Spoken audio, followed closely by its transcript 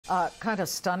Kind of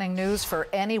stunning news for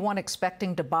anyone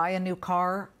expecting to buy a new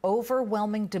car.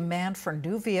 Overwhelming demand for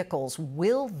new vehicles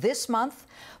will this month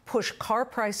push car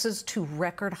prices to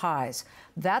record highs.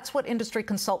 That's what industry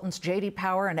consultants J.D.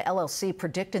 Power and LLC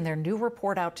predict in their new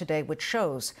report out today, which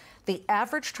shows the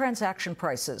average transaction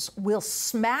prices will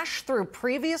smash through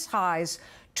previous highs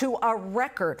to a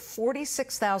record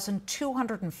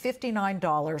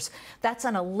 $46,259. That's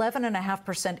an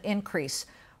 11.5% increase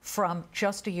from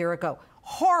just a year ago.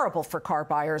 Horrible for car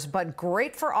buyers, but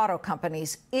great for auto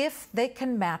companies if they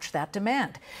can match that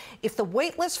demand. If the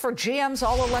wait list for GM's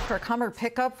all-electric Hummer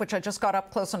pickup, which I just got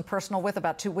up close and personal with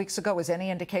about 2 weeks ago, is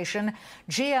any indication,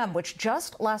 GM, which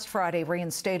just last Friday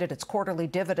reinstated its quarterly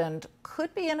dividend,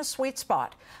 could be in a sweet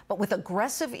spot. But with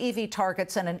aggressive EV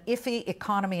targets and an iffy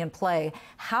economy in play,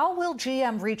 how will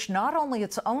GM reach not only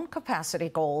its own capacity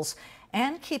goals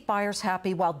and keep buyers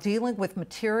happy while dealing with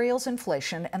materials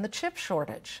inflation and the chip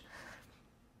shortage?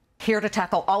 Here to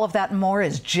tackle all of that and more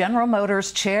is General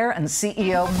Motors Chair and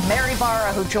CEO Mary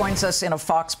Barra, who joins us in a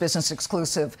Fox Business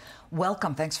exclusive.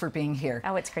 Welcome. Thanks for being here.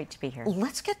 Oh, it's great to be here.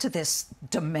 Let's get to this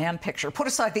demand picture. Put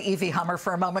aside the EV Hummer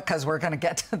for a moment, because we're going to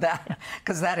get to that,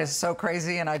 because that is so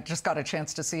crazy, and I just got a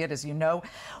chance to see it, as you know.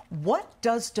 What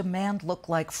does demand look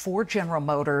like for General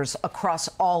Motors across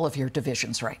all of your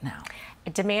divisions right now?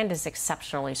 Demand is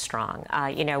exceptionally strong.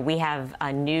 We have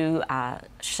a new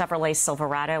Chevrolet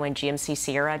Silverado and GMC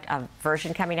Sierra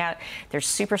version coming out. There's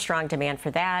super strong demand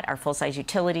for that. Our full-size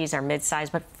utilities, our mid-size,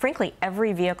 but frankly,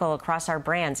 every vehicle across our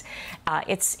brands,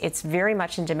 it's very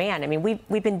much in demand. I mean,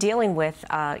 we've been dealing with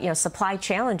supply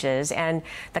challenges, and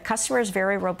the customer is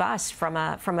very robust from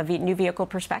a new vehicle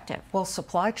perspective. Well,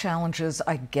 supply challenges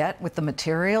I get with the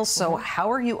materials. So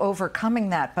how are you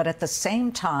overcoming that? But at the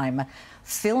same time,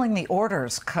 filling the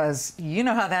orders, because you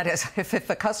know how that is. If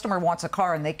a customer wants a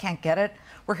car and they can't get it,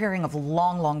 we're hearing of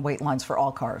long wait lines for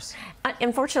all cars.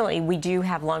 Unfortunately, we do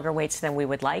have longer waits than we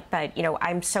would like, but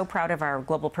I'm so proud of our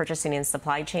global purchasing and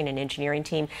supply chain and engineering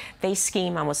team. They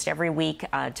scheme almost every week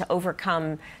to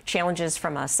overcome challenges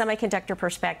from a semiconductor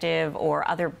perspective or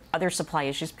other supply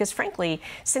issues, because frankly,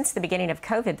 since the beginning of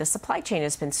COVID, the supply chain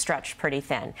has been stretched pretty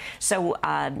thin. So,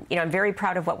 I'm very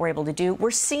proud of what we're able to do. We're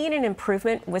seeing an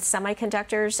improvement with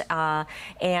semiconductors,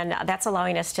 and that's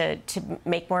allowing us to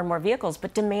make more and more vehicles,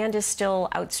 but demand is still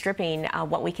outstripping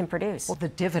what we can produce. Well, the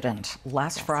dividend.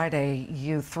 Last Friday,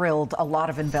 you thrilled a lot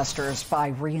of investors by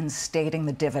reinstating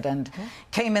the dividend.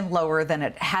 Came in lower than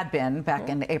it had been back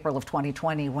in April of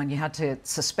 2020 when you had to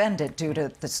suspend it due to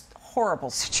this horrible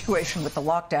situation with the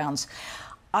lockdowns.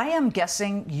 I am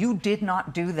guessing you did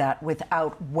not do that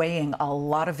without weighing a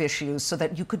lot of issues so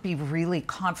that you could be really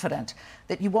confident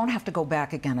that you won't have to go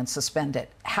back again and suspend it.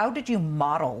 How did you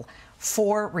model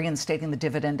for reinstating the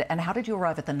dividend, and how did you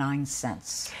arrive at the 9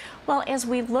 cents? Well, as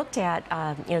we looked at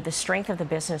the strength of the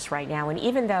business right now, and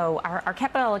even though our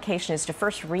capital allocation is to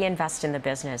first reinvest in the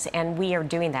business, and we are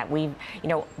doing that, we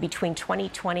between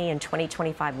 2020 and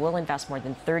 2025, we'll invest more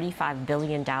than $35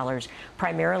 billion,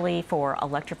 primarily for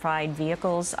electrified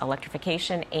vehicles,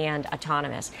 electrification, and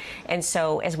autonomous. And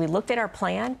so, as we looked at our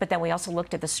plan, but then we also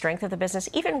looked at the strength of the business,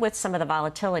 even with some of the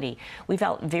volatility, we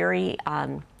felt very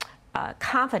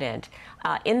confident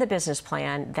in the business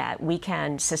plan that we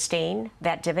can sustain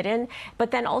that dividend,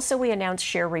 but then also we announced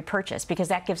share repurchase because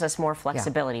that gives us more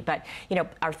flexibility. But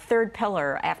our third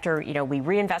pillar, after we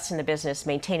reinvest in the business,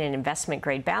 maintain an investment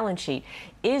grade balance sheet,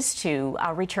 is to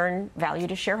return value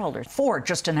to shareholders. Ford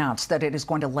just announced that it is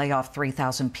going to lay off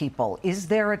 3,000 people. Is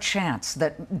there a chance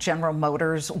that General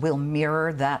Motors will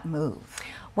mirror that move?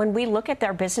 When we look at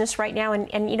their business right now,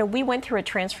 and we went through a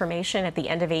transformation at the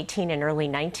end of 18 and early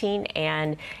 19,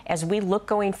 and as we look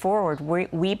going forward,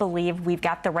 we believe we've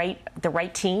got the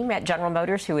right team at General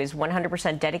Motors who is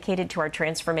 100% dedicated to our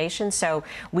transformation. So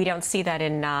we don't see that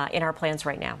in our plans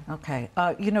right now. Okay,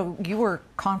 you were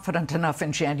confident enough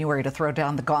in January to throw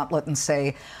down the gauntlet and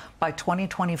say, by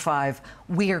 2025,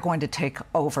 we are going to take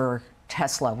over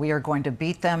Tesla. We are going to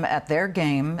beat them at their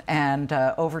game and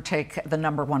overtake the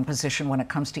 #1 position when it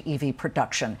comes to EV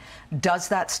production. Does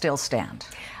that still stand?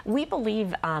 We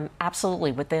believe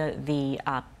absolutely with the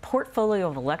portfolio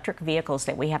of electric vehicles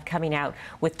that we have coming out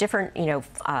with different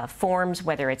forms,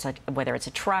 whether it's a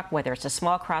truck, whether it's a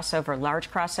small crossover,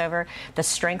 large crossover, the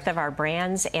strength of our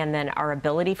brands, and then our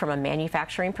ability from a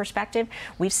manufacturing perspective.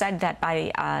 We've said that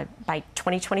by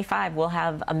 2025 we'll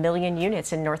have 1 million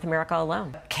units in North America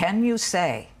alone. Can you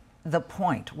say the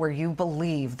point where you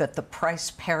believe that the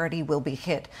price parity will be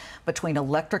hit between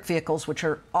electric vehicles, which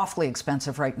are awfully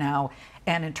expensive right now,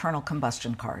 and internal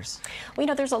combustion cars?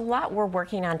 Well, there's a lot we're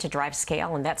working on to drive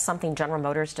scale, and that's something General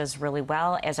Motors does really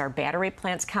well. As our battery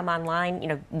plants come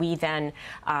online, we then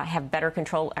have better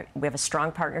control. We have a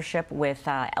strong partnership with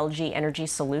LG Energy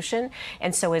Solution,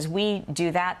 and so as we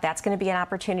do that, that's going to be an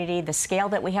opportunity. The scale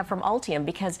that we have from Ultium,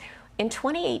 because in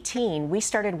 2018, we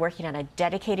started working on a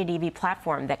dedicated EV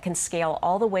platform that can scale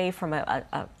all the way from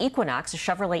a Equinox, a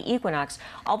Chevrolet Equinox,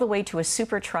 all the way to a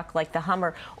super truck like the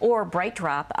Hummer or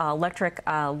BrightDrop electric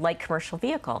light commercial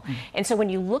vehicle. And so when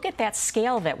you look at that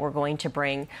scale that we're going to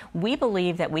bring, we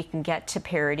believe that we can get to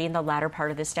parity in the latter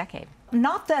part of this decade.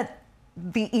 Not that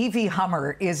the EV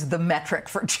Hummer is the metric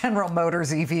for General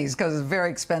Motors EVs, because it's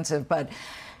very expensive, but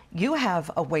you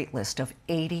have a wait list of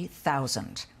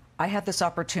 80,000. I had this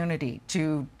opportunity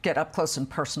to get up close and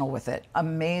personal with it.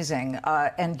 Amazing.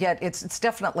 And yet it's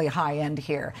definitely high end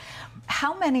here.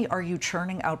 How many are you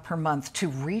churning out per month to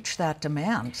reach that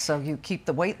demand so you keep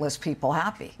the wait list people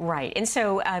happy? Right. And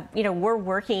so, we're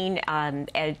working and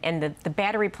the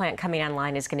battery plant coming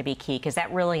online is going to be key, because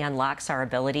that really unlocks our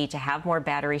ability to have more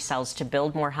battery cells, to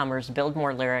build more Hummers, build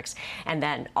more Lyrics, and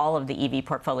then all of the EV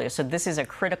portfolio. So this is a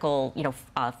critical,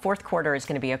 fourth quarter is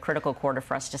going to be a critical quarter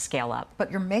for us to scale up.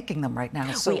 But you're making them right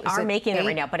now. So we are making them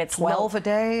right now, but it's 12 low, a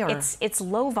day? Or? It's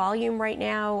low volume right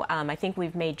now. I think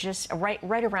we've made just right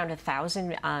around 1,000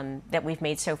 that we've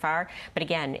made so far. But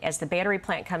again, as the battery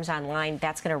plant comes online,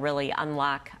 that's going to really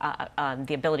unlock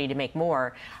the ability to make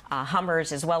more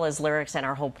Hummers as well as Lyrics and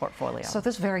our whole portfolio. So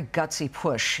this very gutsy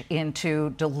push into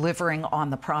delivering on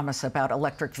the promise about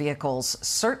electric vehicles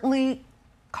certainly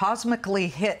cosmically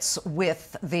hits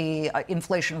with the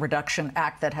Inflation Reduction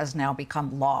Act that has now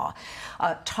become law.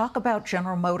 Talk about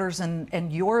General Motors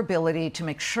and your ability to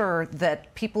make sure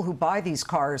that people who buy these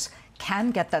cars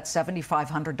can get that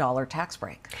 $7,500 tax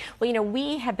break. Well,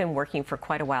 we have been working for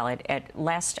quite a while. At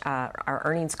last our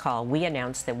earnings call, we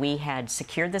announced that we had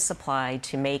secured the supply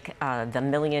to make the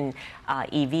million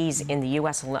EVs in the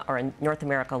U.S. or in North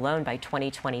America alone by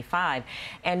 2025.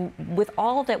 And with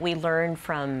all that we learned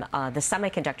from the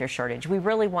semiconductor shortage, we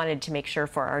really wanted to make sure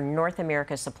for our North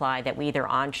America supply that we either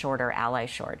onshored or ally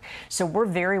shored. So we're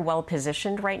very well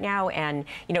positioned right now. And,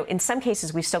 in some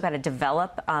cases, we've still got to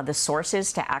develop the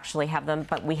sources to actually have them,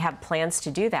 but we have plans to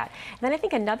do that. And then I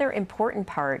think another important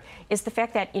part is the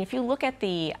fact that if you look at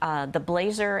the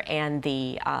Blazer and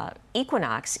the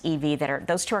Equinox EV,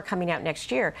 those two are coming out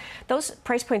next year. Those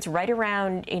price points right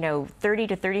around 30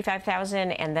 to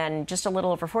 35,000, and then just a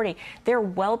little over 40. They're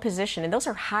well positioned, and those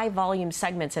are high volume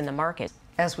segments in the market.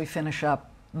 As we finish up,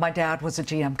 my dad was a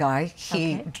GM guy.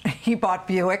 He bought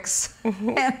Buicks.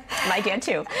 My dad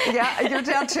too. Yeah, your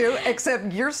dad too,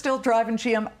 except you're still driving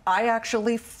GM. I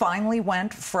actually finally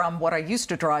went from what I used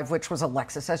to drive, which was a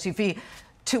Lexus SUV,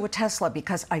 to a Tesla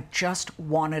because I just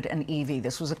wanted an EV.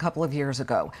 This was a couple of years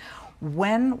ago.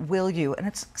 When will you, and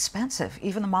it's expensive,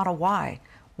 even the Model Y,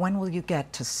 when will you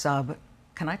get to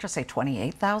can I just say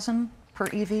 28,000 per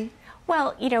EV?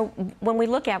 Well, when we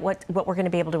look at what we're going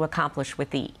to be able to accomplish with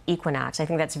the Equinox, I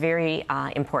think that's very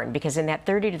important, because in that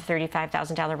 $30,000 to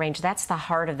 $35,000 range, that's the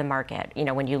heart of the market.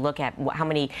 When you look at how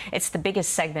many, it's the biggest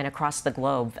segment across the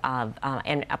globe,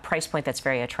 and a price point that's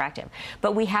very attractive.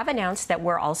 But we have announced that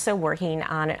we're also working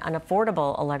on an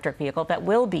affordable electric vehicle that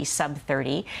will be sub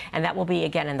 30, and that will be,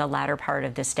 again, in the latter part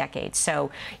of this decade.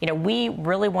 So, we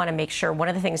really want to make sure, one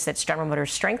of the things that's General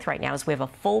Motors' strength right now is we have a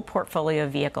full portfolio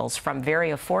of vehicles, from very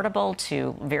affordable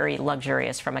to very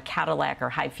luxurious, from a Cadillac or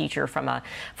high feature from a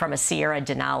Sierra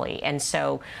Denali. And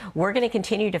so we're going to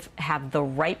continue to have the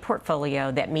right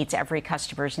portfolio that meets every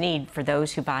customer's need for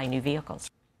those who buy new vehicles.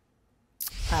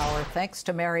 Our thanks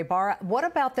to Mary Barra. What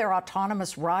about their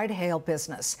autonomous ride-hail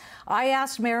business? I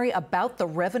asked Mary about the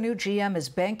revenue GM is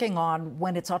banking on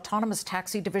when its autonomous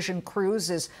taxi division Cruise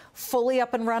is fully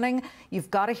up and running. You've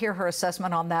got to hear her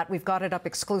assessment on that. We've got it up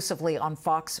exclusively on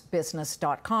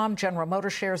foxbusiness.com. General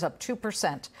Motors shares up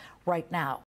 2% right now.